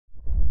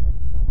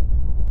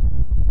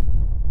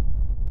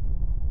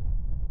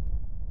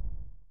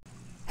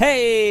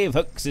Hey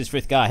folks, it's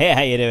Frithgar here,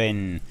 how you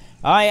doing?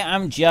 I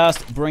am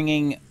just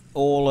bringing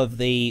all of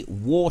the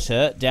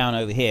water down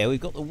over here.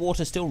 We've got the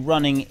water still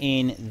running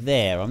in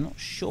there. I'm not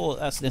sure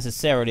that's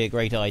necessarily a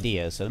great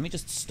idea, so let me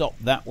just stop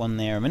that one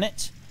there a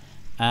minute.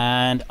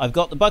 And I've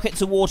got the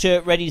buckets of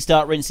water ready to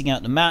start rinsing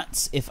out the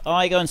mats. If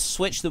I go and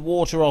switch the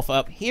water off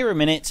up here a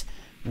minute,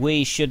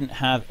 we shouldn't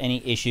have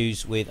any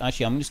issues with...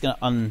 Actually, I'm just going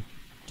to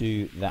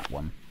undo that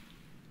one.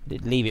 I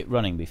did leave it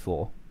running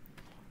before.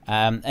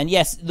 And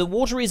yes, the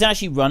water is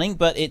actually running,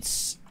 but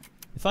it's...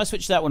 If I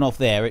switch that one off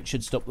there, it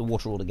should stop the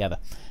water altogether.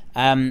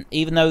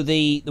 Even though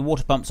the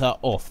water pumps are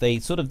off. They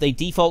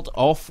default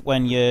off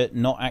when you're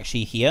not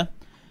actually here.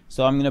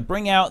 So I'm going to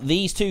bring out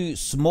these two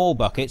small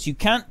buckets. You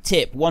can't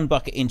tip one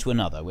bucket into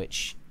another,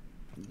 which...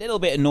 a little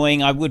bit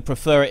annoying. I would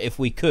prefer it if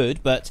we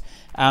could, but...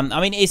 I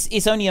mean,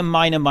 it's only a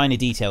minor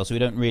detail, so we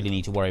don't really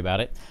need to worry about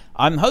it.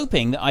 I'm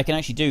hoping that I can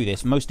actually do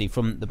this mostly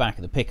from the back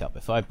of the pickup.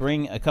 If I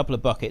bring a couple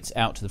of buckets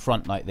out to the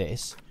front like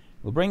this,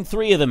 we'll bring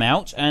 3 of them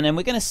out, and then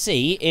we're going to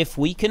see if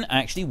we can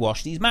actually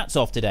wash these mats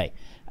off today.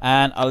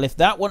 And I'll lift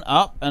that one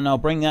up, and I'll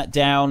bring that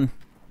down,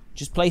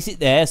 just place it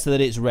there so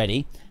that it's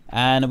ready.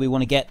 And we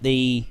want to get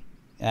the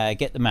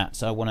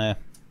mats. I want to,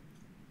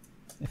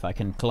 if I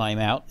can climb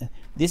out.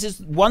 This is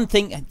one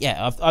thing,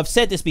 yeah, I've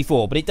said this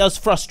before, but it does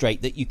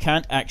frustrate that you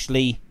can't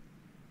actually...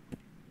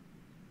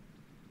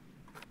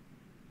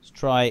 Let's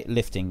try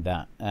lifting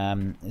that.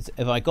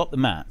 Have I got the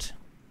mat?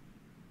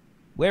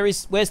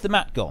 Where's the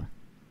mat gone?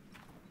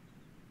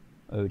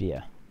 Oh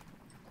dear.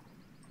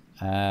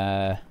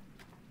 I've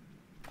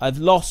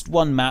lost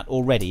one mat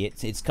already.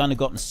 It's kind of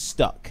gotten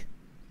stuck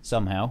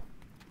somehow.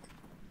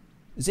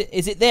 Is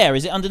it there?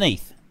 Is it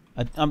underneath?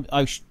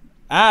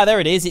 There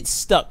it is. It's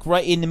stuck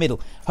right in the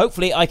middle.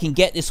 Hopefully I can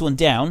get this one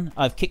down.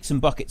 I've kicked some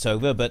buckets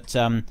over, but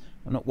I'm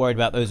not worried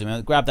about those. I'm going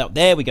to grab that.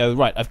 There we go.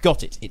 Right, I've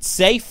got it. It's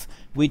safe.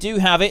 We do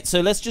have it.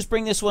 So let's just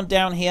bring this one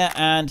down here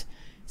and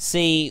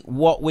see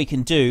what we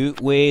can do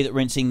with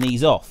rinsing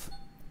these off.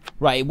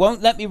 Right, it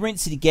won't let me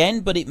rinse it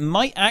again, but it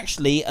might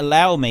actually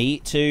allow me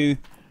to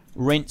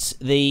rinse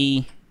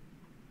the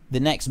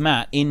next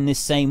mat in this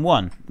same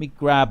one. Let me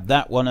grab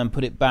that one and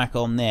put it back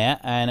on there,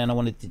 and then I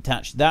want to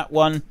detach that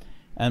one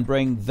and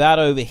bring that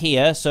over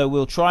here. So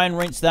we'll try and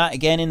rinse that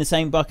again in the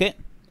same bucket.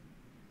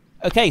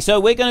 Okay, so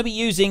we're going to be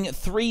using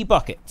 3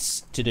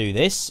 buckets to do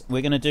this.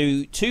 We're going to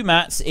do 2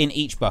 mats in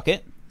each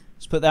bucket.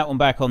 Let's put that one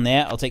back on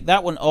there. I'll take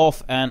that one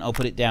off and I'll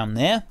put it down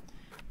there.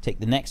 Take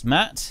the next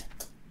mat,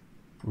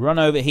 run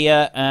over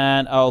here,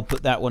 and I'll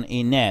put that one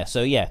in there.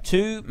 So yeah,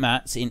 2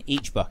 mats in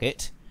each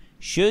bucket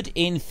should,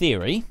 in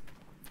theory,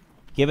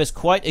 give us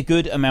quite a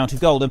good amount of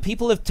gold. And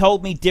people have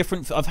told me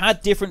I've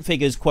had different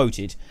figures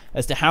quoted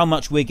as to how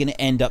much we're going to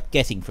end up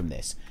getting from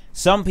this.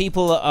 Some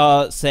people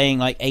are saying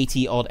like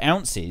 80 odd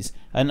ounces,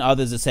 and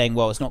others are saying,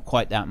 well, it's not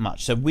quite that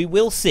much. So we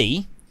will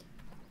see.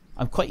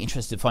 I'm quite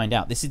interested to find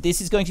out. This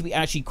is going to be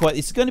actually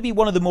this is going to be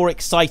one of the more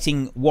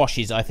exciting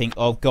washes, I think,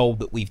 of gold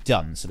that we've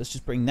done. So let's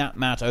just bring that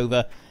mat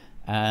over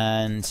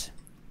and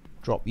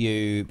drop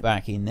you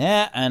back in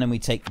there, and then we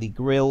take the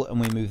grill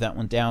and we move that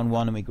one down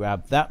one, and we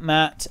grab that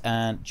mat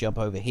and jump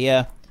over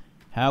here.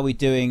 How are we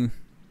doing?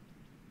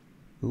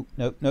 Ooh,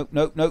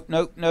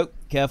 nope.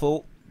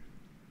 Careful.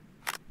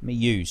 Let me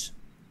use.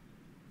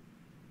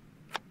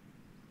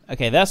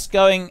 Okay, that's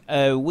going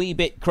a wee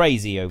bit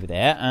crazy over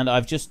there, and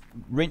I've just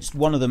rinsed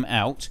one of them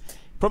out.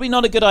 Probably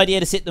not a good idea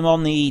to sit them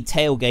on the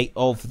tailgate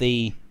of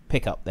the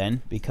pickup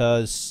then,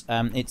 because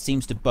it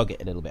seems to bug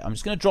it a little bit. I'm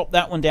just going to drop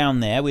that one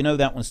down there. We know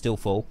that one's still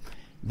full.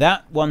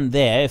 That one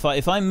there,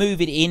 if I move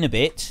it in a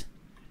bit,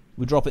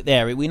 we drop it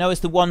there. We know it's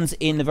the ones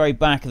in the very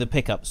back of the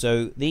pickup.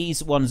 So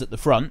these ones at the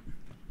front,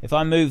 if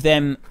I move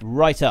them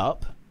right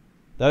up,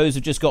 those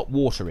have just got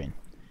water in.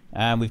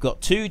 And we've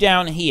got 2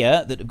 down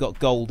here that have got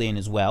gold in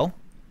as well.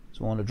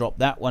 So I want to drop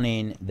that one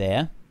in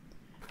there.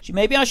 Actually,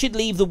 maybe I should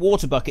leave the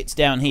water buckets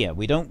down here.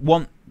 We don't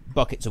want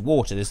buckets of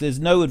water. There's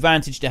no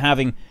advantage to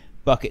having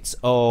buckets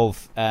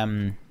of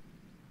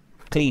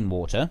clean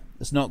water.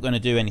 That's not going to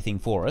do anything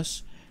for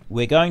us.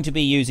 We're going to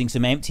be using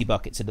some empty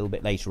buckets a little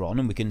bit later on,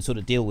 and we can sort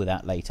of deal with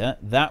that later.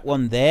 That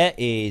one there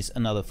is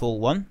another full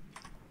one.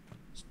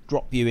 Let's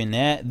drop you in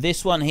there.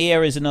 This one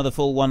here is another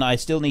full one. I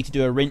still need to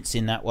do a rinse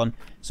in that one.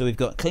 So we've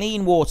got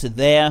clean water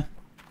there.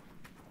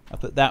 I'll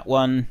put that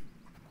one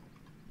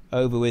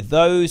over with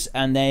those,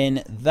 and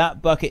then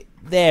that bucket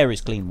there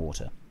is clean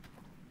water.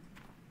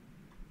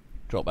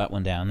 Drop that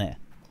one down there.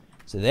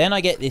 So then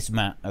I get this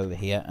mat over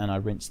here, and I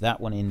rinse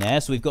that one in there.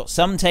 So we've got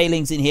some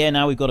tailings in here.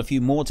 Now we've got a few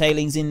more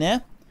tailings in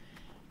there.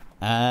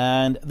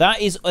 And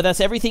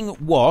that's everything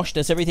washed.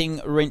 That's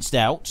everything rinsed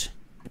out.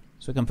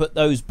 So we can put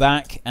those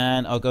back,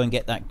 and I'll go and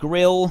get that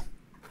grill.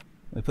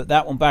 We put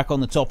that one back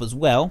on the top as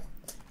well.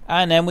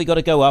 And then we got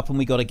to go up and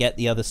we got to get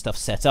the other stuff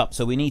set up.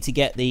 So we need to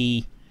get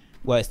the...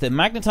 Well, it's the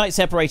magnetite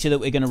separator that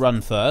we're going to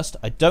run first.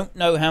 I don't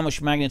know how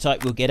much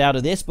magnetite we'll get out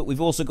of this, but we've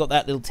also got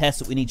that little test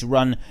that we need to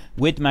run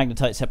with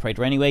magnetite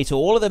separator anyway. So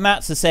all of the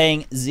mats are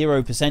saying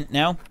 0%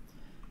 now.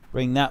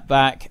 Bring that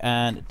back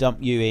and dump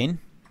you in.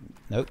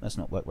 Nope, that's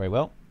not worked very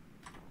well.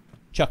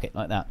 chuck it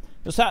like that.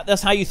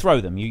 That's how you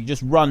throw them. You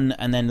just run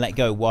and then let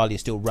go while you're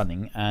still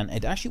running, and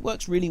it actually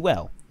works really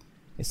well.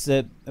 It's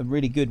a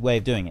really good way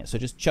of doing it. So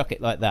just chuck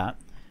it like that.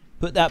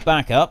 Put that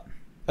back up.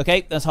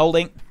 Okay, that's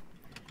holding.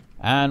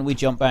 And we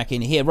jump back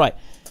in here. Right.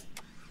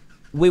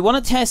 We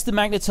want to test the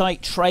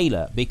magnetite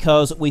trailer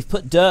because we've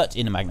put dirt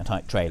in the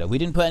magnetite trailer. We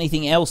didn't put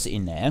anything else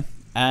in there,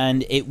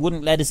 and it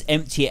wouldn't let us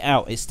empty it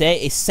out. It's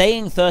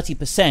saying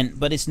 30%,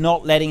 but it's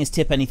not letting us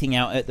tip anything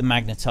out at the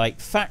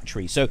magnetite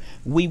factory. So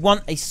we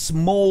want a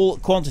small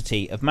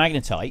quantity of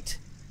magnetite.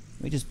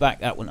 Let me just back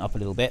that one up a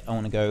little bit. I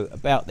want to go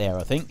about there,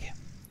 I think.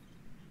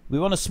 We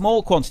want a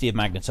small quantity of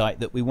magnetite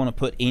that we want to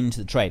put into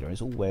the trailer.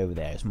 It's all the way over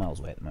there. It's miles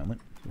away at the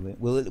moment.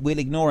 We'll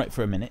ignore it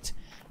for a minute.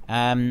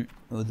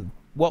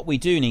 What we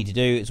do need to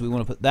do is we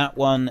want to put that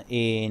one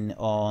in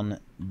on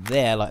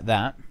there like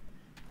that.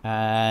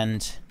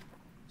 And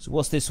so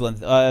what's this one?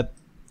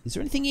 Is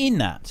there anything in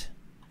that?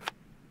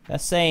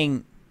 That's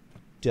saying...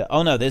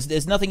 Oh no,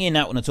 there's nothing in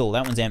that one at all.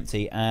 That one's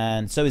empty.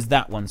 And so is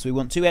that one. So we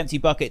want 2 empty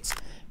buckets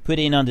put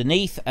in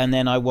underneath. And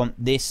then I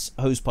want this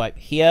hose pipe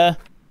here,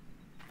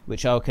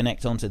 which I'll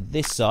connect onto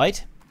this side.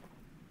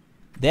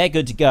 They're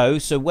good to go.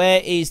 So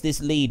where is this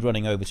lead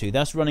running over to?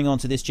 That's running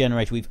onto this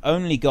generator. We've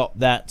only got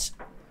that...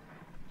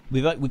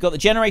 We've got the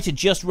generator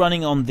just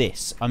running on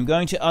this. I'm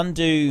going to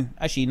undo...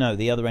 Actually, no,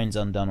 the other end's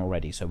undone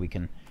already. So we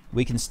can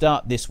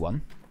start this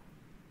one.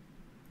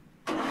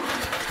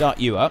 Start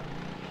you up.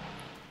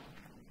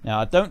 Now,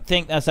 I don't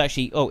think that's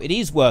actually... Oh, it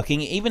is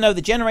working. Even though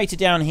the generator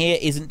down here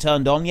isn't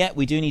turned on yet,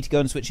 we do need to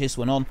go and switch this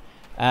one on.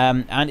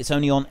 And it's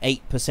only on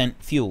 8%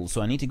 fuel.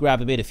 So I need to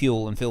grab a bit of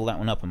fuel and fill that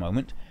one up a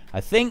moment. I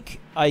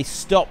think I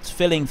stopped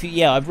filling...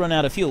 Yeah, I've run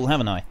out of fuel,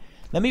 haven't I?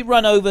 Let me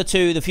run over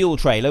to the fuel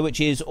trailer, which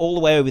is all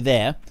the way over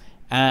there.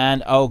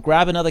 And I'll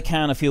grab another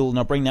can of fuel and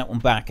I'll bring that one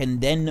back. And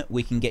then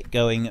we can get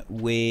going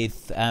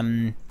with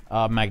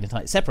our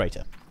magnetite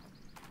separator.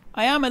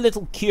 I am a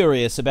little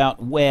curious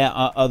about where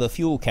our other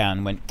fuel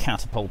can went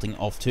catapulting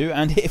off to.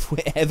 And if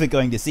we're ever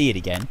going to see it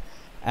again.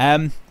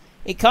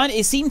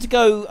 It seemed to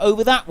go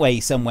over that way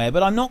somewhere.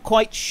 But I'm not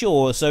quite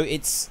sure. So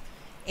it's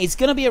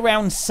going to be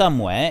around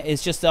somewhere.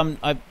 It's just...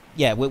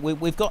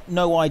 we've got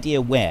no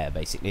idea where,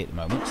 basically, at the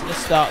moment. So let's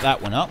start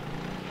that one up.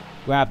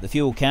 Grab the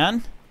fuel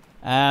can.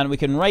 And we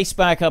can race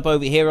back up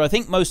over here. I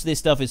think most of this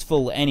stuff is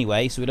full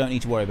anyway, so we don't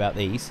need to worry about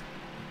these.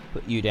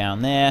 Put you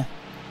down there.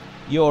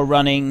 You're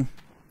running.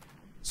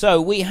 So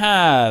we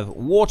have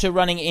water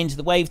running into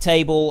the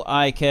wavetable.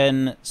 I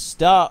can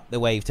start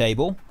the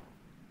wavetable.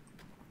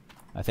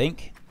 I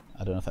think.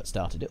 I don't know if that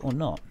started it or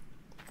not.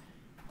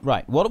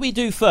 Right, what do we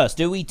do first?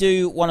 Do we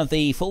do one of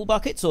the full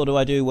buckets, or do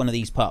I do one of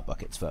these part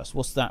buckets first?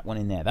 What's that one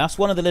in there? That's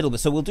one of the little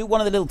bits. So we'll do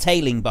one of the little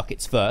tailing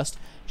buckets first.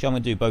 Actually, I'm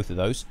going to do both of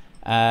those.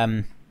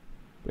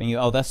 Bring you.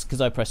 Oh, that's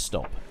because I pressed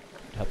stop.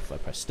 It'd help if I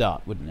press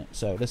start, wouldn't it?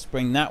 So let's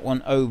bring that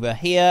one over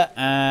here,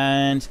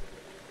 and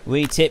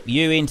we tip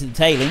you into the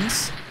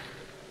tailings,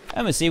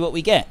 and we'll see what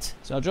we get.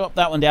 So I'll drop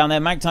that one down there.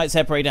 Magnetite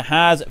separator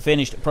has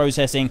finished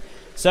processing.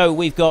 So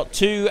we've got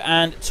 2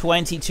 and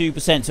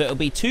 22%. So it'll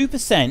be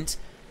 2%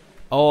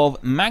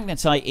 of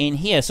magnetite in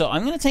here. So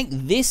I'm going to take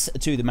this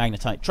to the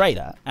magnetite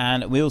trailer,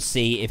 and we'll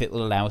see if it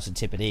will allow us to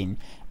tip it in,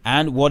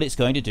 and what it's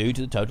going to do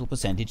to the total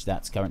percentage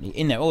that's currently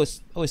in there. Oh,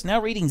 it's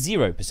now reading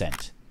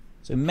 0%.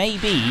 So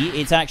maybe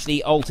it's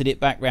actually altered it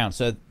back round.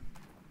 So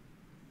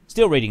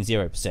still reading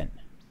 0%.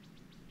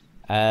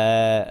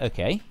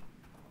 Okay.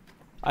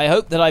 I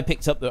hope that I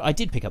picked up the... I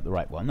did pick up the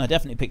right one. I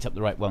definitely picked up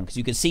the right one, because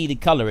you could see the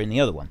colour in the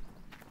other one.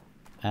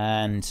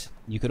 And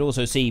you could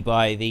also see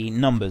by the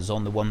numbers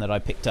on the one that I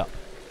picked up.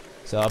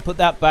 So I'll put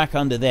that back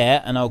under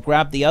there, and I'll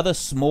grab the other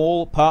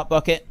small part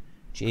bucket,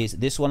 which is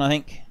this one, I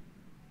think.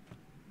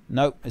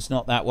 Nope, it's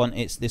not that one.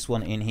 It's this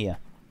one in here.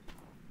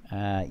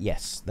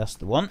 Yes, that's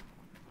the one.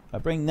 If I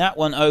bring that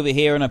one over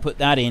here and I put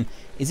that in,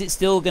 is it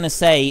still going to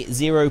say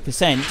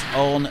 0%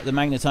 on the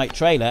magnetite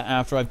trailer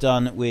after I've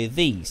done with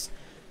these?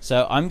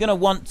 So I'm going to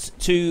want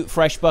 2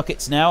 fresh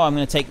buckets now. I'm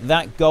going to take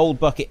that gold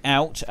bucket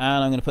out,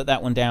 and I'm going to put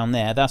that one down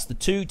there. That's the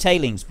 2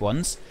 tailings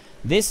ones.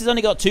 This has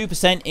only got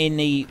 2% in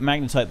the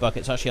magnetite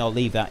buckets. Actually, I'll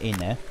leave that in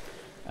there.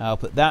 I'll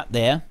put that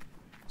there.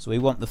 So we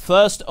want the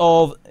first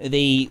of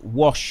the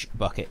wash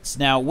buckets.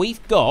 Now,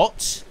 we've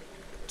got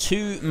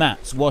 2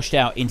 mats washed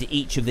out into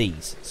each of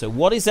these. So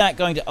what is that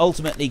going to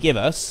ultimately give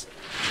us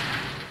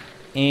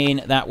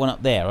in that one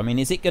up there? I mean,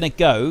 is it going to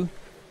go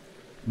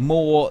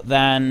more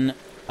than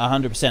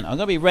 100%? I'm going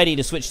to be ready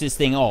to switch this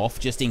thing off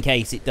just in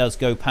case it does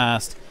go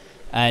past.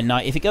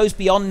 If it goes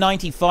beyond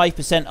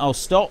 95%, I'll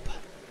stop.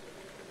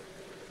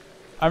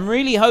 I'm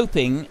really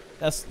hoping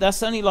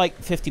that's only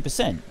like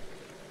 50%.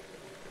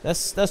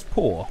 That's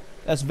poor.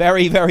 That's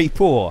very, very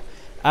poor.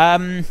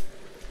 I'm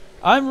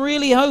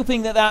really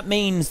hoping that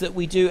means that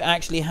we do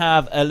actually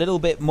have a little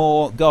bit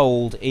more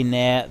gold in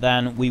there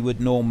than we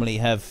would normally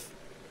have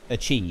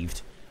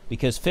achieved.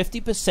 Because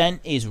 50%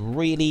 is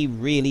really,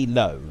 really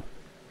low.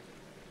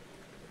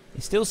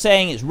 It's still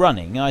saying it's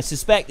running. I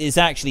suspect it's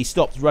actually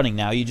stopped running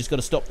now. You just got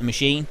to stop the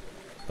machine.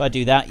 If I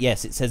do that,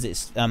 yes, it says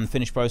it's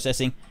finished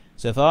processing.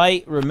 So if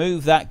I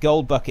remove that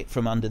gold bucket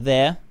from under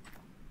there,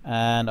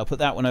 And I'll put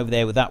that one over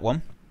there with that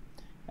one.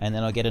 And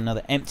then I'll get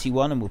another empty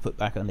one and we'll put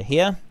back under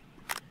here.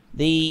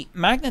 The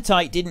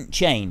magnetite didn't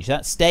change.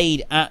 That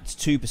stayed at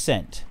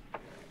 2%. So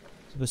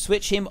we'll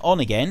switch him on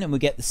again and we'll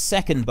get the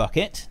second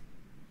bucket.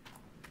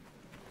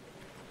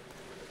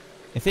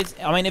 If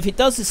it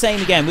does the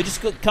same again, we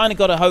just kind of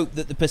got to hope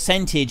that the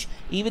percentage,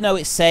 even though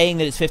it's saying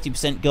that it's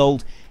 50%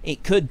 gold,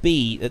 it could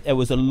be that there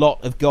was a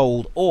lot of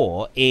gold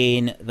ore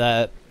in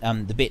the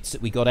bits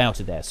that we got out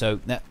of there.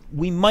 So that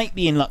we might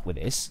be in luck with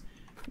this.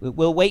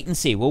 We'll wait and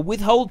see. We'll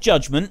withhold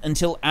judgment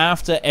until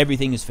after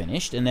everything is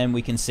finished, and then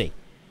we can see.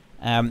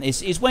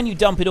 It's when you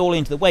dump it all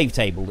into the wave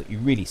table that you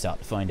really start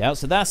to find out.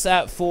 So that's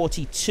at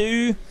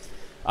 42.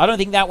 I don't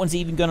think that one's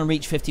even going to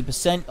reach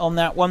 50% on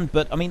that one,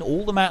 but I mean,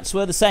 all the mats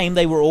were the same.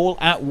 They were all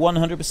at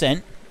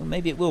 100%. Well,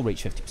 maybe it will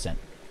reach 50%.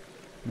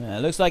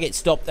 It looks like it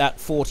stopped at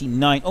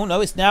 49. Oh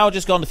no, it's now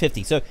just gone to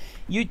 50. So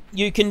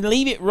you can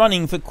leave it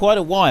running for quite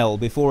a while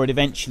before it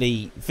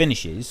eventually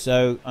finishes.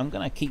 So I'm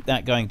going to keep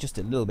that going just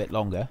a little bit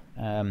longer.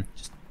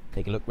 Just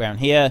take a look around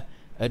here.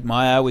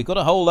 Admire. We've got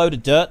a whole load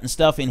of dirt and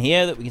stuff in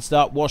here that we can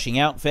start washing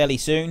out fairly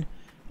soon.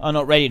 I'm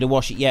not ready to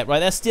wash it yet. Right,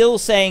 they're still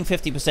saying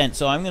 50%,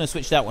 so I'm going to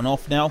switch that one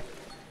off now.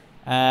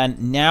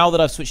 And now that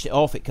I've switched it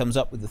off, it comes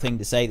up with the thing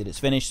to say that it's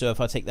finished. So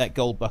if I take that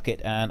gold bucket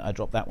and I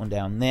drop that one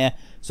down there.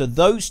 So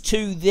those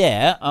two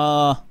there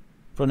are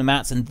from the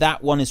mats, and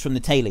that one is from the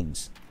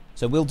tailings.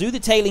 So we'll do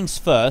the tailings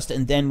first,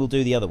 and then we'll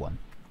do the other one.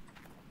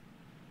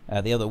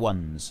 The other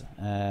ones.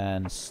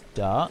 And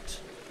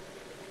start.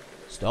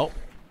 Stop.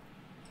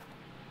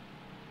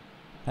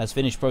 Has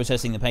finished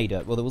processing the pay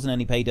dirt. Well, there wasn't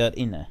any pay dirt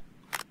in there.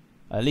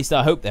 At least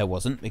I hope there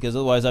wasn't, because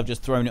otherwise I've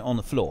just thrown it on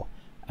the floor.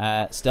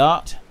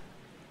 Start.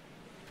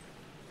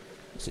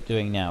 What's it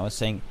doing now? It's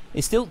saying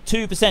it's still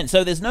 2%,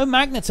 so there's no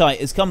magnetite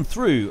has come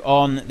through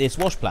on this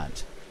wash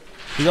plant.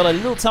 We got a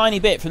little tiny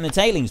bit from the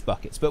tailings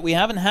buckets, but we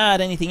haven't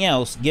had anything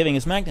else giving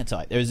us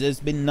magnetite. There's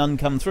been none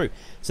come through.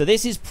 So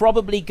this is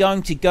probably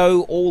going to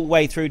go all the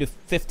way through to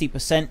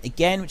 50%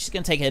 again, which is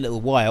going to take a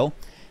little while.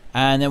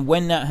 And then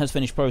when that has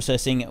finished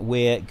processing,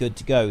 we're good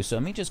to go. So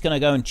I'm just going to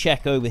go and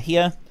check over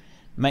here,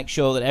 make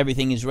sure that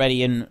everything is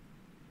ready and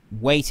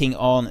waiting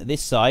on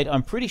this side.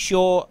 I'm pretty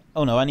sure...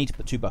 Oh no, I need to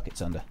put 2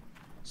 buckets under.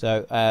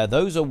 So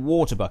those are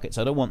water buckets.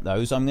 I don't want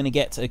those. I'm going to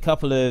get a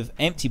couple of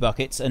empty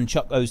buckets and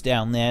chuck those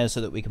down there so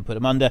that we can put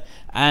them under.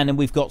 And then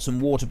we've got some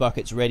water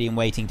buckets ready and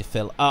waiting to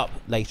fill up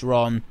later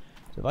on.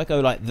 So if I go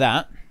like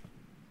that,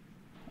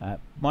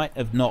 might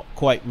have not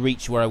quite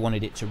reached where I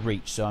wanted it to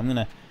reach. So I'm going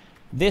to...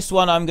 This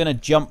one I'm going to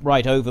jump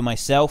right over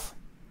myself.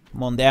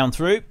 Come on down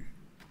through.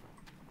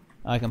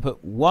 I can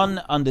put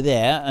one under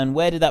there. And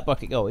where did that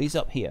bucket go? He's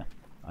up here.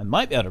 I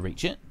might be able to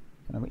reach it.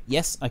 Can I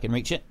yes, I can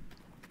reach it.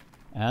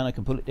 And I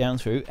can pull it down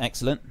through.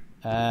 Excellent.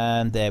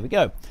 And there we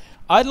go.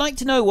 I'd like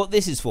to know what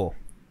this is for.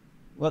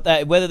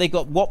 Whether they've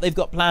got what they've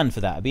got planned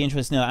for that. I'd be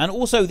interested to know. And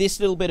also this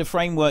little bit of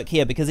framework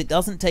here, because it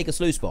doesn't take a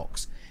sluice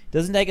box. It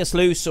doesn't take a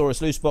sluice or a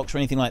sluice box or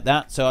anything like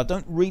that. So I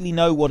don't really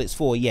know what it's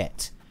for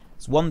yet.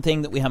 It's one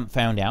thing that we haven't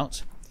found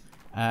out.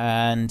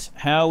 And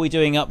how are we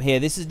doing up here?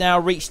 This has now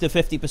reached the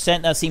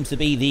 50%. That seems to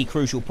be the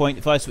crucial point.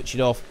 If I switch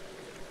it off,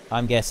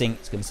 I'm guessing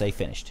it's going to say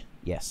finished.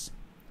 Yes.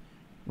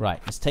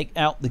 Right, let's take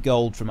out the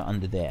gold from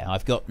under there.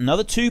 I've got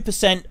another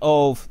 2%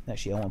 of...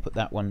 Actually, I want to put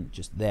that one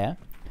just there.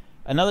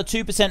 Another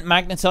 2%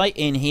 magnetite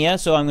in here.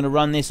 So I'm going to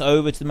run this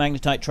over to the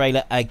magnetite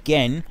trailer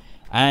again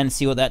and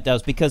see what that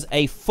does. Because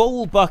a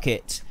full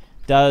bucket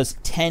does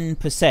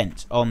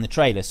 10% on the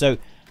trailer. So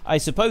I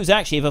suppose,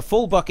 actually, if a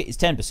full bucket is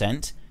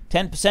 10%,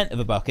 10% of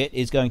a bucket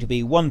is going to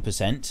be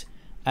 1%.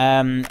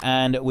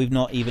 And we've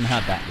not even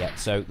had that yet.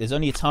 So there's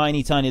only a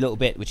tiny, tiny little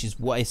bit, which is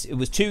what it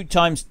was 2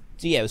 times...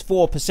 Yeah, it was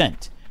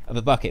 4%. Of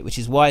a bucket, which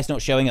is why it's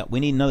not showing up. We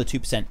need another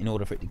 2% in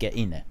order for it to get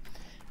in there.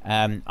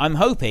 I'm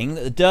hoping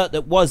that the dirt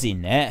that was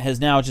in there has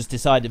now just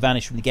decided to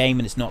vanish from the game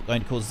and it's not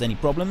going to cause us any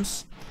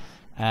problems.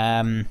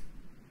 Right,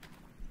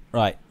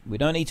 we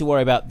don't need to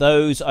worry about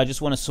those. I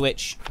just want to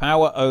switch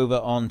power over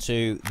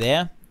onto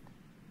there.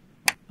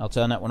 I'll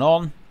turn that one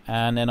on,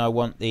 and then I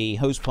want the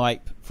hose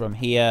pipe from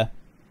here,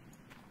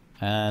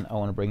 and I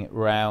want to bring it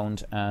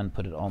round and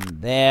put it on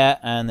there,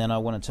 and then I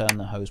want to turn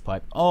the hose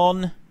pipe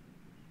on.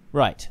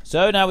 Right,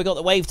 so now we've got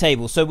the wave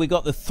table. So we've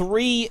got the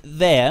 3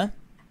 there,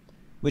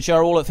 which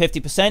are all at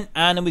 50%,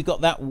 and then we've got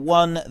that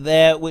 1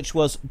 there, which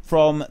was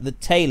from the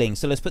tailing.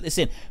 So let's put this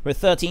in. We're at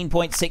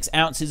 13.6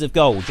 ounces of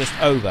gold, just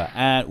over,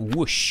 and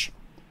whoosh.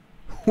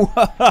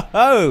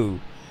 Whoa!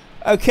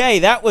 Okay,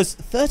 that was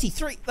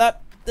 33.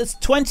 That's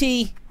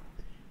 20.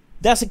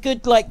 That's a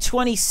good, like,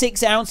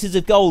 26 ounces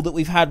of gold that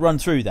we've had run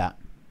through that.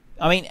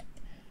 I mean...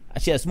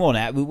 Actually, that's more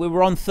now. We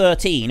were on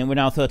 13 and we're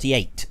now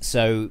 38.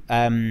 So,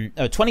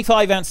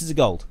 25 ounces of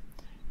gold.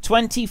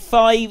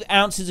 25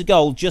 ounces of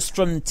gold just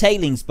from the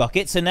tailings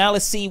bucket. So now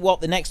let's see what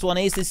the next one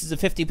is. This is a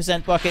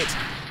 50% bucket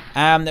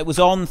that was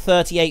on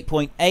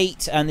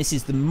 38.8. And this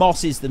is the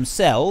mosses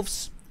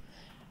themselves.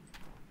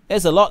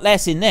 There's a lot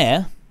less in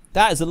there.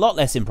 That is a lot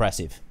less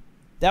impressive.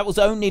 That was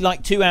only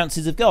like 2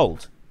 ounces of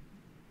gold.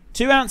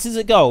 2 ounces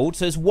of gold.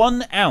 So it's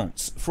 1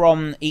 ounce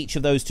from each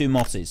of those 2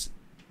 mosses.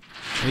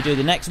 We do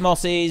the next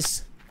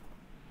mosses.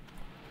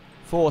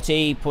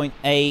 40.8,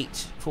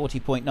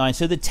 40.9.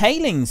 So the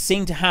tailings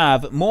seem to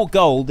have more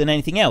gold than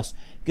anything else,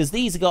 because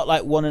these have got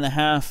like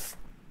 1.5,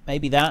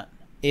 maybe that,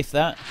 if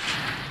that.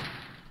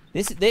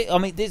 I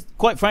mean,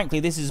 quite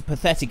frankly, this is a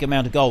pathetic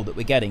amount of gold that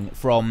we're getting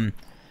from,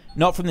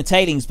 not from the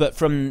tailings, but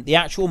from the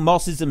actual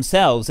mosses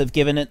themselves have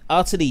given an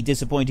utterly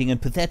disappointing and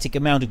pathetic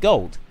amount of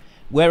gold.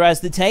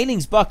 Whereas the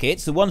tailings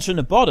buckets, the ones from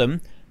the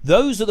bottom,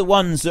 those are the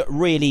ones that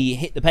really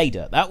hit the pay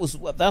dirt.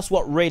 That's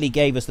what really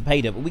gave us the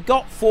pay dirt. But we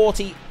got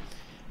 40.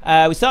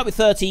 We start with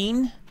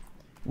 13.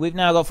 We've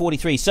now got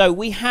 43. So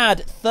we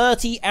had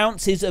 30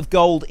 ounces of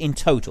gold in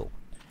total.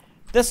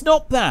 That's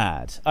not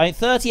bad.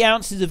 30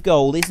 ounces of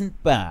gold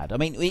isn't bad. I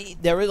mean,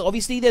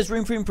 obviously there's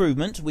room for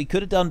improvement. We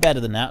could have done better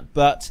than that,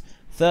 but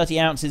 30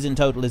 ounces in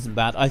total isn't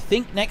bad. I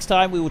think next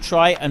time we will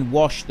try and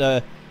wash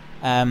the...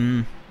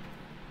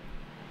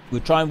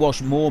 we'll try and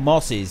wash more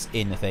mosses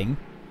in the thing.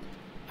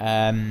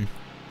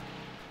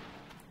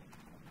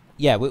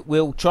 Yeah,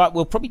 we'll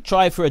probably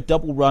try for a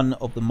double run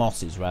of the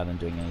mosses rather than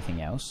doing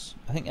anything else.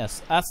 I think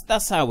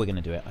that's how we're going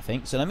to do it, I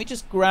think. So let me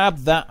just grab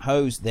that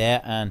hose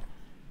there and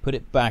put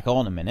it back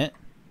on a minute.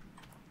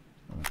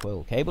 On the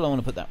coil cable, I want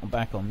to put that one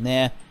back on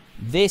there.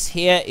 This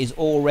here is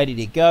all ready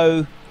to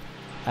go,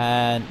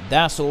 and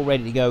that's all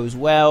ready to go as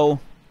well.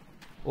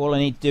 All I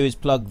need to do is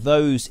plug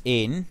those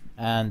in,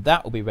 and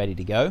that will be ready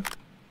to go.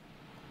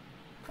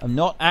 I'm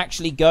not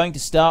actually going to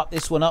start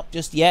this one up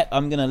just yet.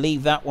 I'm going to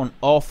leave that one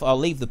off. I'll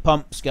leave the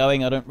pumps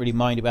going. I don't really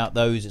mind about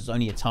those. It's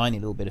only a tiny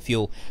little bit of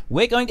fuel.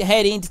 We're going to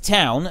head into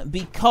town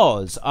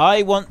because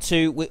I want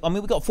to... I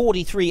mean, we've got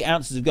 43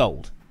 ounces of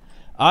gold.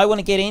 I want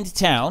to get into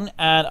town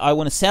and I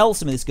want to sell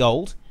some of this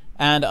gold.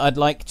 And I'd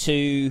like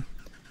to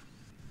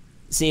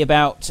see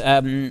about...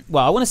 well,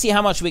 I want to see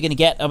how much we're going to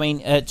get. I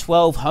mean,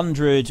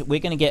 1,200. We're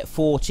going to get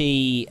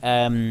 40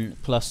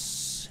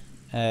 plus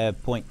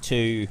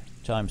 0.2...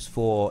 times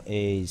 4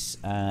 is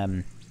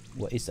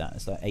what is that?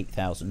 It's like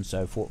 8,000,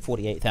 so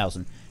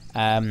 48,000.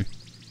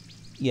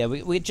 Yeah,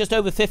 we're just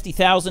over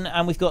 50,000,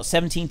 and we've got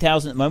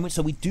 17,000 at the moment,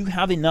 so we do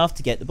have enough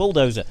to get the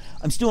bulldozer.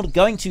 I'm still not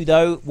going to,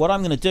 though. What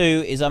I'm going to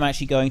do is I'm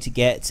actually going to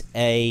get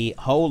a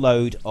whole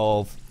load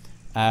of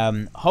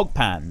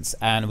hogpans,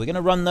 and we're going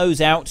to run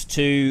those out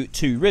to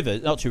two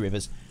rivers. Not two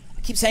rivers.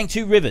 I keep saying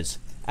two rivers.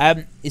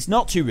 It's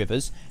not two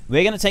rivers.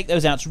 We're going to take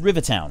those out to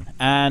Rivertown,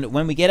 and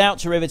when we get out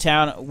to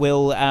Rivertown,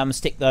 we'll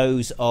stick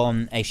those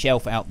on a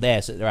shelf out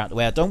there so that they're out the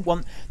way. I don't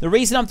want... The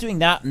reason I'm doing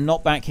that,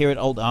 not back here at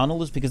Old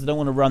Arnold, is because I don't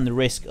want to run the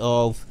risk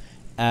of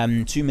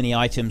too many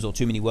items or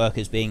too many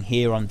workers being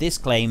here on this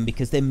claim,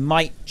 because they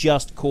might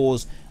just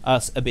cause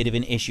us a bit of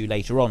an issue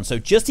later on. So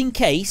just in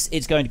case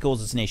it's going to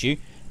cause us an issue,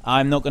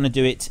 I'm not going to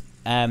do it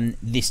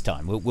this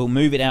time. We'll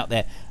move it out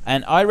there,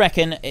 and I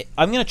reckon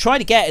I'm going to try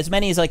to get as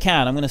many as I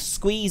can. I'm going to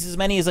squeeze as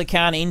many as I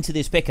can into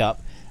this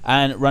pickup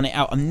and run it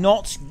out. I'm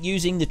not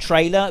using the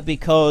trailer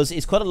because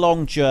it's quite a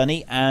long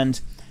journey,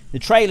 and the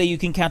trailer, you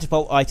can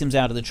catapult items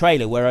out of the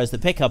trailer, whereas the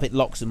pickup, it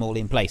locks them all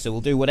in place. So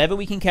we'll do whatever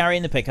we can carry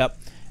in the pickup,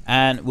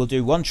 and we'll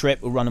do one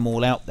trip, we'll run them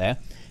all out there.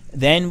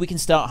 Then we can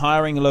start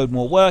hiring a load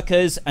more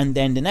workers, and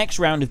then the next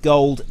round of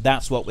gold,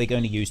 that's what we're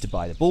going to use to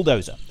buy the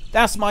bulldozer.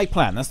 That's my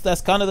plan.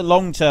 That's kind of the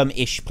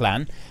long-term-ish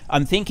plan.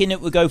 I'm thinking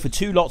that we'll go for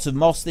 2 lots of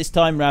moss this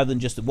time rather than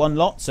just the 1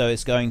 lot, so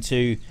it's going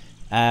to...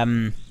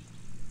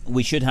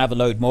 we should have a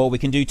load more. We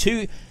can do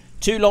two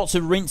lots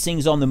of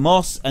rinsings on the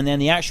moss, and then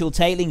the actual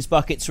tailings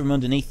buckets from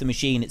underneath the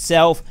machine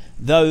itself,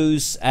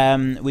 those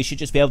we should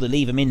just be able to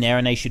leave them in there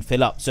and they should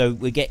fill up. So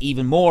we get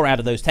even more out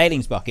of those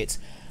tailings buckets.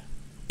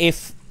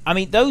 I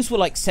mean, those were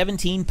like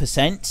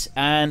 17%,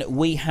 and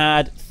we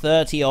had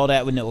 30 odd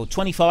out, or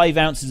 25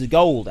 ounces of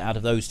gold out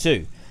of those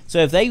two. So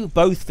if they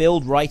both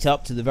filled right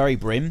up to the very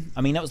brim,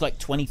 I mean, that was like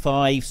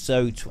 25,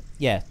 so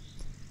yeah.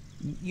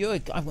 We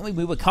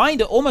were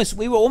kind of almost,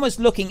 we were almost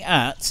looking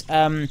at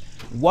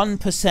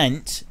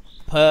 1%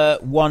 per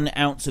 1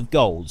 ounce of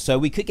gold. So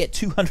we could get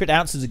 200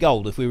 ounces of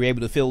gold if we were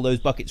able to fill those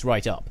buckets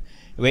right up,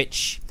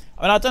 which...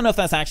 I mean, I don't know if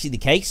that's actually the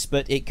case,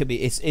 but it could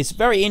be. It's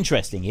very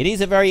interesting. It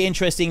is a very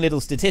interesting little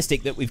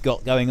statistic that we've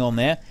got going on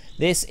there.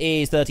 This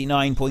is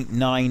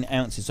 39.9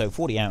 ounces, so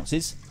 40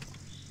 ounces.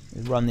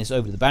 We'll run this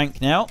over to the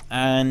bank now,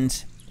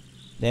 and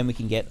then we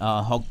can get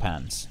our hog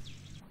pans.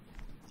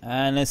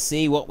 And let's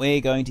see what we're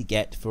going to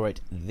get for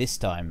it this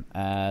time.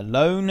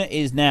 Loan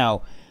is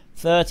now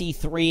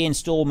 33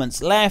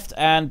 installments left,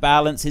 and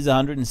balance is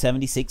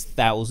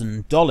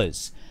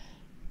 $176,000.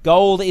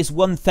 Gold is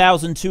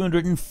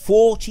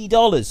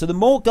 $1,240. So the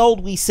more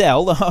gold we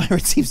sell, the higher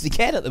it seems to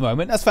get at the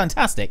moment. That's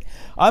fantastic.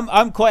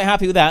 I'm quite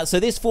happy with that. So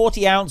this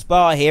 40-ounce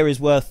bar here is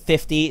worth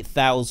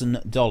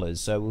 $50,000.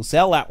 So we'll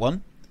sell that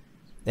one.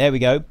 There we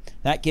go.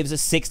 That gives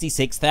us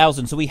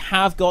 $66,000. So we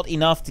have got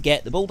enough to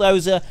get the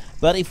bulldozer.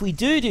 But if we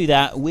do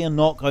that, we're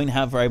not going to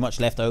have very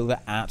much left over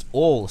at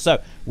all.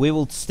 So we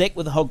will stick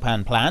with the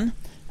hogpan plan.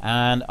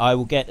 And I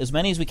will get as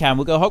many as we can.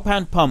 We'll go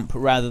hogpan pump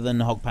rather than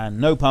hogpan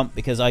no pump,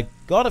 because I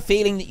got a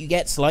feeling that you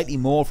get slightly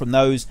more from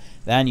those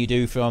than you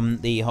do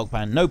from the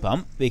hogpan no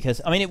pump. Because,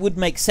 I mean, it would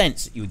make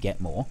sense that you would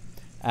get more.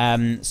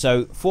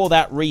 So for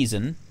that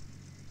reason,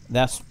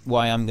 that's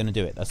why I'm going to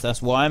do it.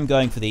 That's why I'm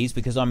going for these,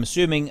 because I'm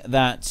assuming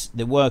that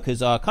the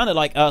workers are kind of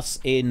like us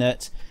in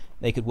that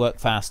they could work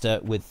faster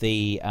with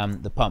the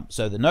pump.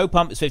 So the no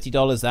pump is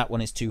 $50. That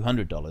one is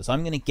 $200.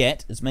 I'm going to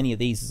get as many of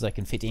these as I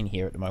can fit in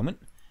here at the moment,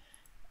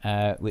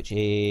 which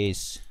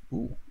is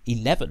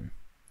 11.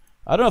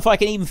 I don't know if I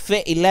can even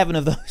fit 11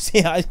 of those.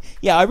 Yeah,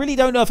 I really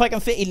don't know if I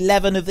can fit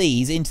 11 of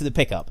these into the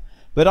pickup.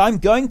 But I'm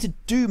going to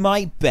do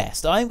my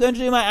best. I'm going to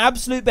do my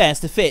absolute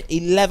best to fit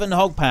 11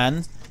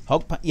 hogpans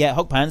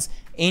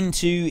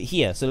into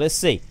here. So let's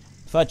see.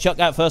 If I chuck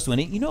that first one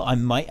in, you know, I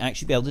might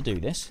actually be able to do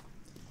this.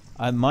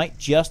 I might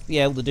just be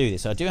able to do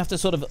this. I do have to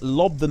sort of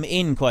lob them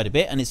in quite a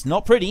bit, and it's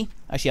not pretty.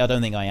 Actually, I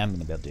don't think I am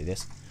going to be able to do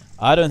this.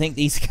 I don't think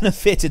these are going to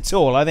fit at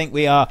all. I think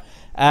we are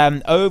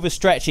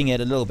overstretching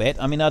it a little bit.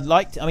 I mean, I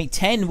mean,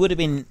 10 would have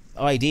been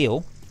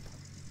ideal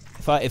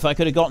if I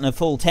could have gotten a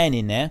full 10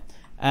 in there.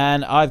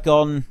 And I've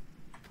gone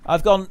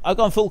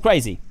full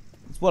crazy.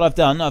 That's what I've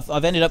done.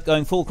 I've ended up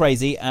going full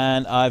crazy,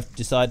 and I've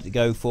decided to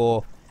go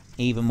for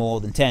even more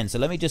than 10. So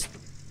let me just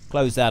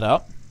close that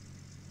up.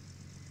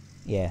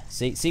 Yeah,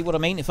 see what I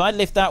mean? If I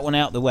lift that one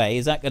out of the way,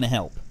 is that going to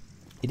help?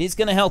 It is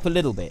going to help a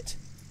little bit.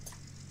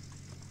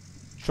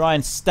 Try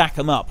and stack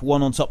them up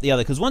one on top of the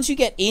other, because once you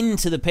get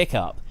into the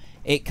pickup,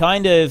 it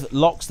kind of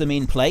locks them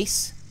in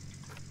place.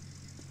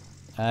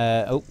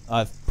 Oh,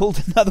 I've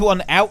pulled another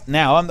one out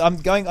now. I'm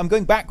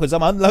going backwards.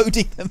 I'm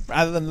unloading them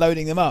rather than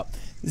loading them up.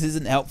 This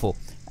isn't helpful.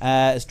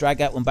 Let's drag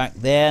that one back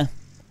there.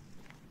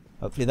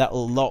 Hopefully that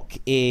will lock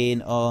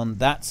in on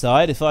that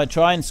side. If I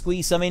try and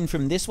squeeze some in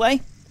from this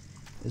way,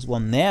 there's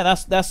one there.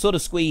 That's sort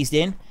of squeezed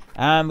in.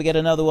 And we get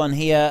another one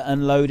here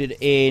and loaded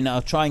in.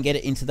 I'll try and get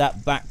it into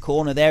that back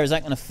corner there. Is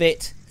that going to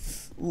fit?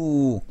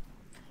 Ooh.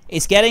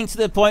 It's getting to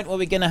the point where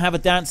we're going to have a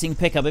dancing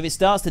pickup. If it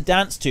starts to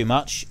dance too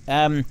much,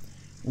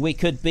 we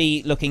could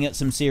be looking at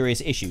some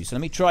serious issues. So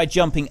let me try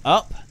jumping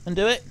up and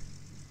do it.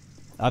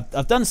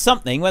 I've done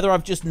something, whether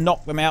I've just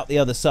knocked them out the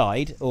other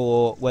side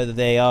or whether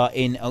they are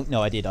in... Oh,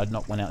 no, I did. I'd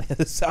knocked one out the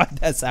other side.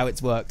 That's how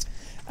it's worked.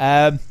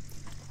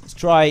 Let's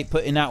try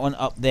putting that one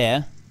up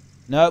there.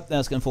 Nope,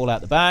 that's going to fall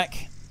out the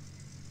back.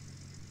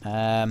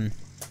 Try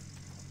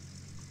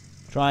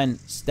and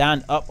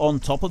stand up on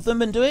top of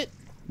them and do it.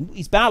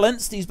 He's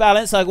balanced. He's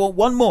balanced. I want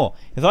one more.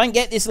 If I can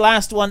get this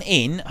last one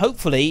in,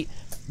 hopefully,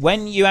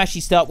 when I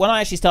actually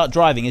start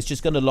driving, it's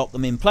just going to lock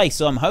them in place.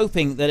 So I'm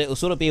hoping that it will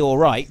sort of be all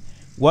right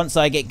once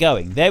I get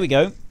going. There we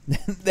go.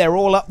 They're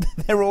all up.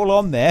 They're all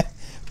on there,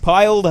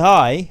 piled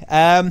high.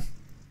 And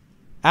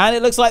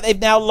it looks like they've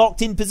now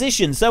locked in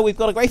position. So we've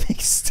got a great big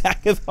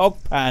stack of hog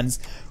pans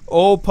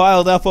all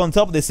piled up on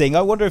top of this thing.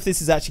 I wonder if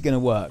this is actually going to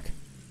work.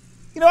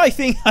 You know, I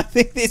think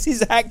this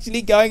is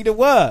actually going to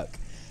work.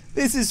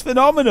 This is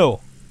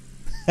phenomenal.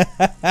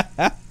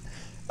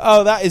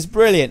 Oh, that is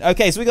brilliant.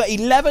 Okay, so we've got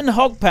 11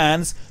 hog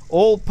pans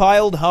all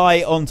piled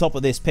high on top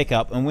of this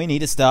pickup, and we need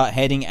to start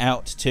heading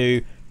out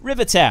to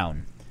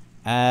Rivertown.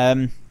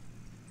 Yeah,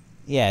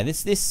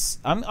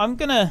 I'm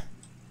going to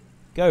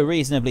go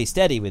reasonably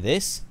steady with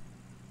this.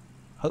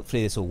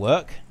 Hopefully this will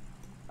work.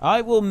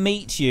 I will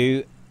meet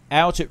you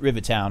out at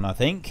Rivertown, I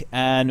think,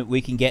 and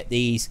we can get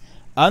these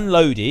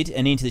unloaded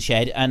and into the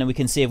shed, and then we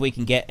can see if we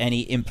can get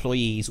any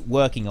employees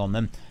working on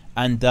them,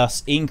 and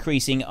thus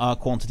increasing our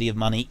quantity of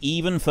money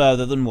even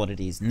further than what it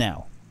is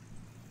now.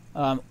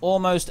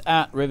 Almost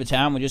at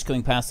Rivertown. We're just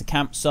going past the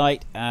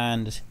campsite,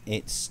 and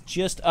it's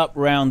just up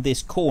round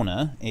this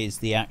corner is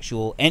the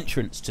actual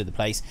entrance to the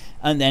place,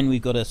 and then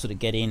we've got to sort of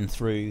get in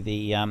through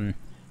the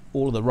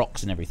all of the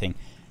rocks and everything.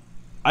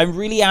 I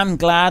really am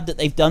glad that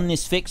they've done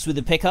this fix with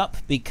the pickup,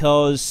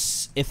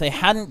 because if they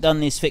hadn't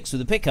done this fix with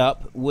the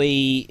pickup,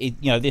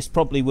 this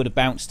probably would have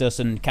bounced us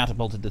and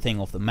catapulted the thing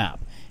off the map.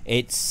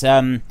 It's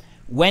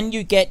when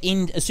you get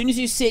in, as soon as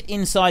you sit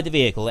inside the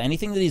vehicle,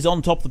 anything that is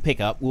on top of the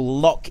pickup will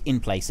lock in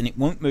place and it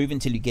won't move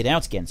until you get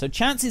out again. So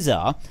chances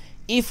are,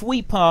 if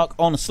we park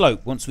on a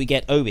slope once we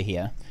get over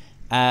here,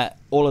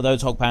 all of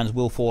those hog pans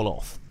will fall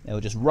off.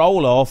 They'll just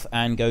roll off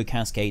and go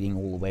cascading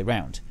all the way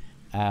around.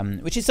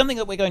 Which is something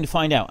that we're going to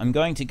find out. I'm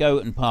going to go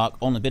and park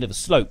on a bit of a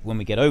slope when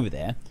we get over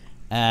there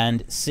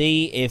and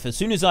see if, as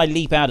soon as I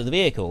leap out of the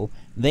vehicle,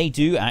 they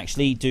do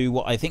actually do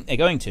what I think they're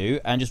going to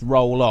and just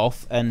roll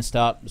off and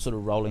start sort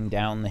of rolling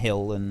down the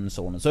hill and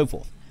so on and so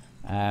forth.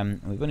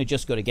 We've only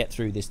just got to get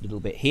through this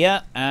little bit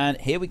here, and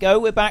here we go.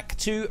 We're back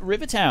to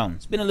Rivertown.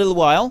 It's been a little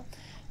while.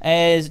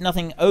 There's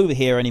nothing over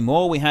here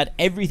anymore. We had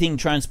everything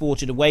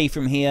transported away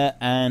from here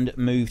and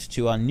moved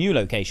to our new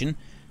location.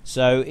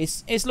 So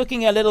it's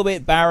looking a little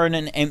bit barren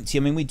and empty.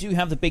 I mean, we do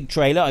have the big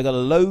trailer. I got a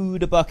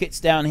load of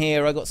buckets down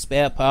here. I got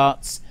spare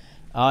parts.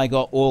 I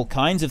got all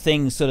kinds of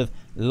things sort of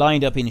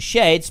lined up in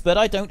sheds, but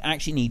I don't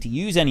actually need to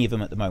use any of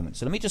them at the moment.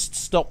 So let me just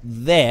stop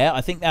there. I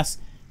think that's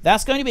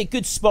going to be a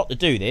good spot to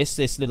do this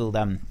little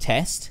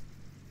test.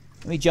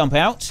 Let me jump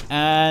out,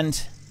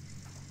 and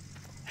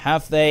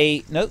have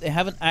they... No, they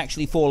haven't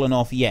actually fallen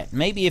off yet.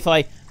 Maybe if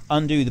I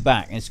undo the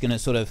back, it's going to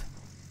sort of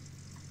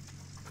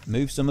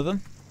move some of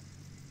them.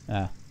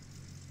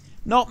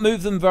 not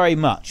move them very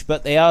much,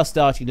 but they are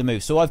starting to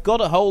move. So I've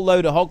got a whole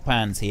load of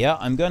hogpans here.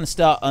 I'm going to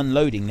start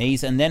unloading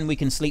these, and then we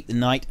can sleep the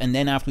night. And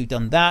then after we've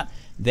done that,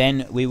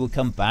 then we will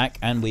come back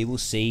and we will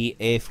see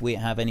if we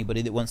have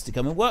anybody that wants to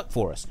come and work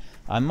for us.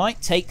 I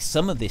might take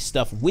some of this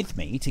stuff with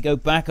me to go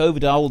back over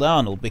to Old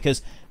Arnold,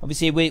 because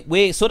obviously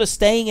we're sort of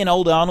staying in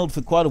Old Arnold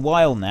for quite a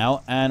while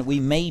now, and we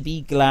may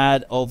be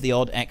glad of the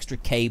odd extra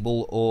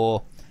cable,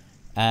 or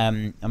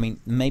I mean,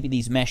 maybe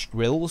these mesh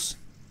grills.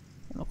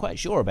 I'm not quite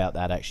sure about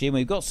that, actually.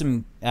 We've got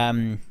some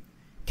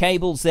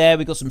cables there.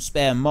 We've got some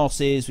spare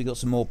mosses. We've got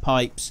some more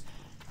pipes.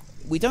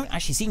 We don't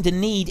actually seem to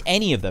need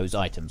any of those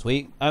items.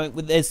 We've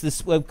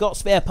got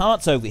spare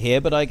parts over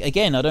here, but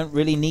again, I don't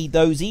really need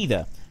those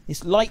either.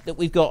 This light that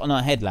we've got on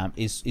our headlamp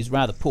is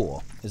rather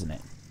poor, isn't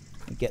it?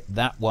 We get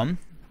that one.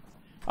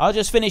 I'll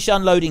just finish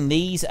unloading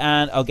these,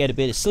 and I'll get a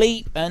bit of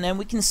sleep, and then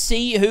we can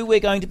see who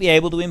we're going to be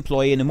able to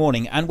employ in the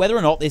morning, and whether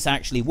or not this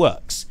actually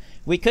works.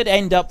 We could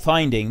end up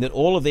finding that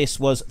all of this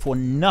was for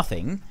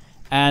nothing,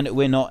 and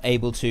we're not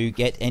able to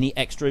get any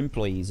extra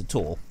employees at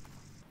all.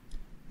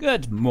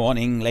 Good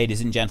morning,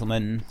 ladies and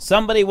gentlemen.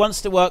 Somebody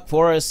wants to work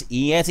for us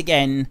yet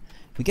again.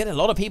 We get a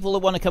lot of people that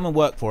want to come and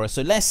work for us,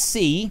 so let's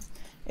see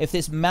if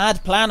this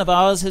mad plan of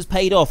ours has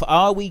paid off.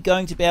 Are we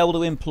going to be able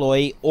to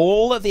employ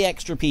all of the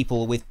extra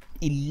people with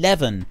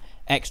 11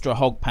 extra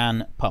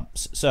hogpan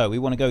pumps? So we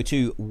want to go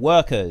to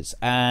workers,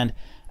 and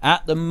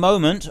at the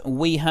moment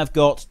we have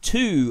got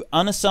 2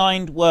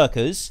 unassigned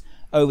workers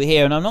over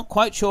here, and I'm not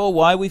quite sure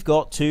why we've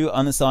got 2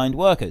 unassigned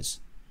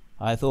workers.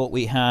 I thought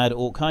we had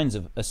all kinds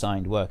of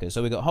assigned workers.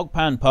 So we've got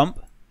hogpan pump,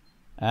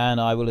 and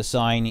I will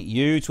assign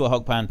you to a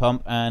hogpan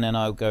pump, and then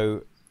I'll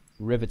go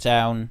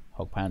Rivertown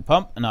hogpan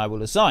pump, and I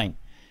will assign.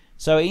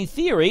 So in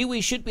theory we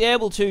should be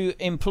able to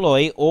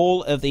employ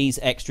all of these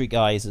extra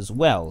guys as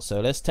well. So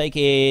let's take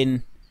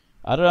in,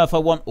 I don't know if I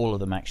want all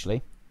of them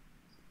actually.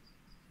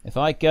 If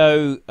I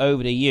go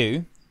over to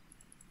you,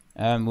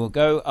 we'll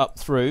go up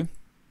through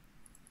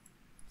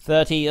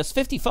 30, that's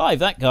 55,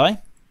 that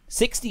guy.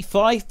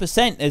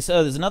 65%,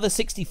 there's another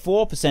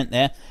 64%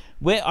 there.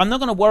 I'm not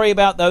going to worry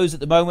about those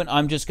at the moment.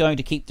 I'm just going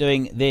to keep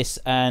doing this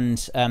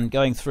and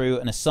going through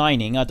and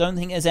assigning. I don't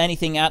think there's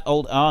anything at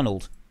Old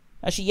Arnold.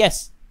 Actually,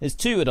 yes, there's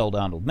 2 at Old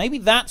Arnold. Maybe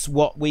that's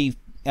what we've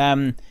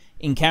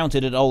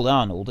encountered at Old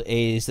Arnold,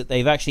 is that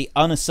they've actually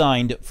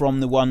unassigned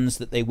from the ones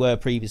that they were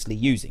previously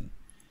using.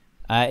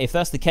 If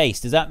that's the case,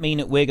 does that mean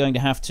that we're going to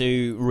have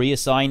to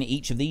reassign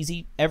each of these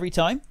every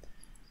time?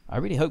 I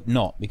really hope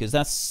not, because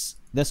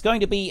that's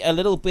going to be a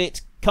little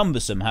bit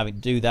cumbersome having to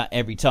do that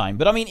every time.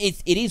 But I mean,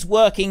 it is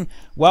working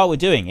while we're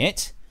doing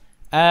it.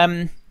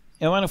 And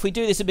if we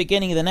do this at the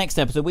beginning of the next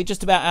episode, we're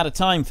just about out of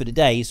time for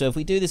today. So if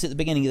we do this at the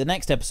beginning of the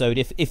next episode,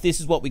 if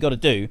this is what we got to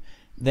do,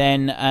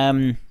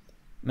 then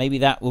maybe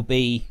that will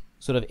be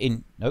sort of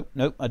in...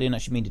 Nope, I didn't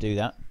actually mean to do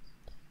that.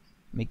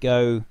 Let me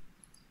go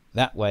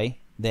that way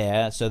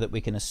there so that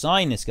we can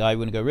assign this guy. We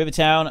want to go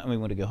Rivertown, and we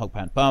want to go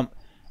hogpan pump,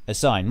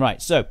 assign.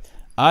 Right, so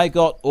I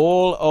got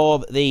all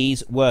of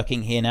these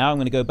working here now. I'm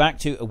going to go back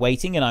to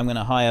awaiting, and I'm going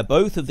to hire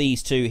both of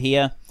these 2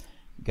 here.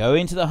 Go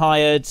into the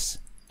hireds,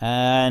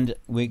 and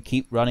we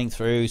keep running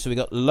through. So we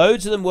got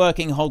loads of them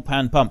working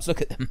hogpan pumps.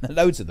 Look at them,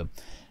 loads of them.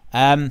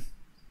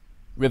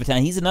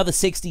 Rivertown, he's another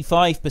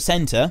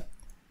 65%er.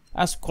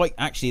 That's quite,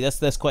 actually,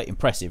 that's quite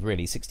impressive,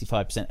 really.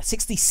 65%,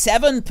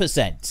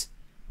 67%.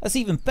 That's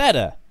even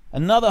better.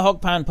 Another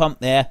hogpan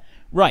pump there.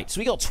 Right, so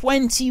we got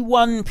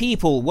 21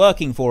 people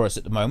working for us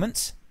at the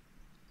moment.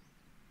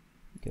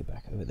 Go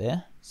back over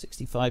there.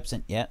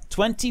 65%, yeah.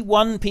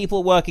 21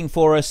 people working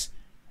for us.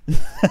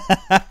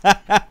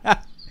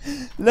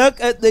 Look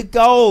at the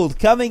gold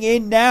coming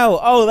in now.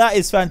 Oh, that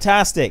is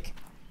fantastic.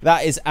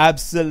 That is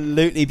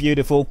absolutely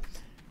beautiful.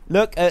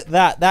 Look at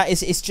that.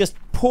 It's just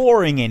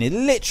pouring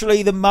in.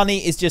 Literally, the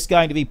money is just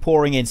going to be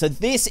pouring in. So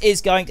this is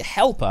going to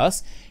help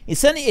us.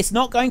 It's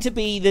not going to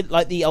be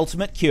the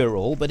ultimate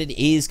cure-all, but it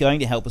is going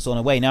to help us on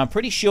our way. Now, I'm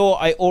pretty sure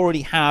I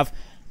already have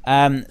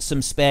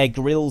some spare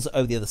grills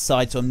over the other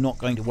side, so I'm not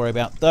going to worry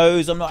about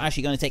those. I'm not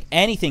actually going to take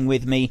anything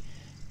with me.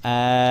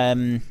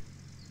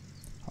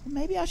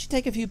 Maybe I should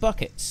take a few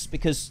buckets,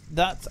 because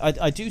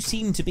I do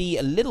seem to be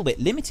a little bit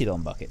limited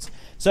on buckets.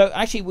 So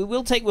actually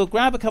we'll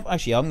grab a couple.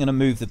 Actually, I'm going to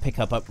move the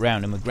pickup up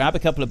round, and we'll grab a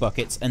couple of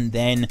buckets, and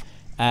then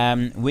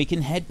we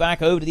can head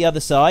back over to the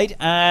other side.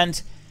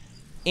 And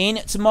in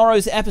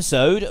tomorrow's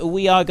episode,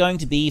 we are going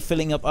to be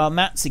filling up our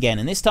mats again,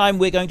 and this time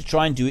we're going to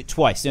try and do it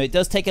twice. Now, it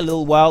does take a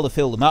little while to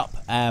fill them up.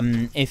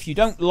 If you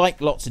don't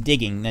like lots of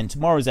digging, then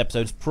tomorrow's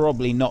episode is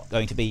probably not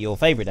going to be your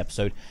favourite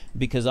episode,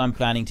 because I'm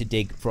planning to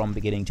dig from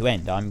beginning to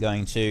end. I'm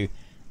going to...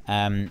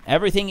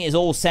 everything is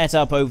all set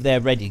up over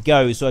there, ready to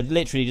go, so I've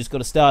literally just got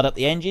to start up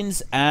the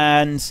engines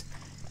and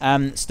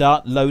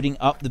start loading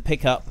up the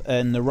pickup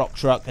and the rock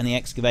truck and the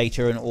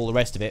excavator and all the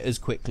rest of it as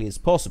quickly as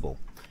possible.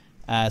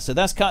 So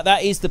that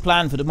is the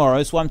plan for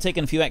tomorrow. So I'm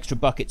taking a few extra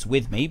buckets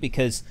with me,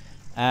 because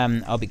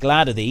I'll be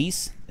glad of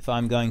these if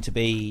I'm going to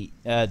be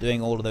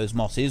doing all of those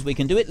mosses. We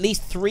can do at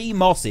least 3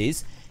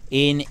 mosses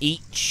in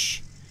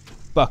each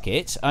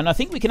bucket, and I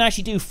think we can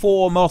actually do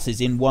 4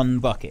 mosses in 1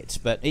 bucket,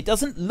 but it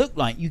doesn't look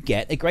like you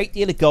get a great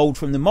deal of gold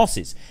from the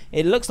mosses.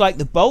 It looks like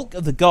the bulk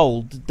of the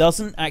gold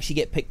doesn't actually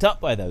get picked up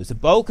by those. The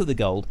bulk of the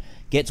gold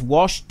gets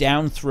washed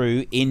down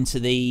through into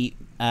the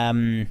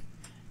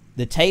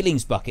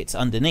tailings buckets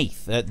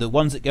underneath, the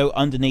ones that go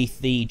underneath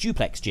the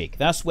duplex jig.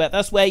 That's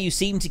where you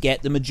seem to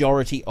get the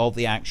majority of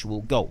the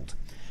actual gold.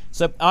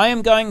 So I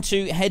am going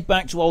to head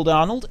back to Old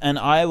Arnold, and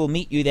I will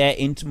meet you there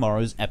in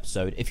tomorrow's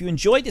episode. If you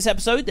enjoyed this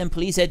episode, then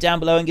please head down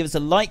below and give us a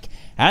like.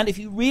 And if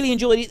you really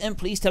enjoyed it, then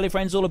please tell your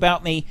friends all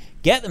about me.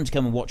 Get them to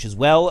come and watch as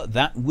well.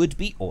 That would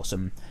be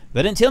awesome.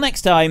 But until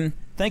next time,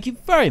 thank you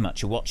very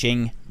much for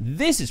watching.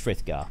 This is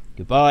Frithgar.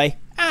 Goodbye,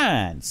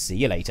 and see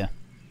you later.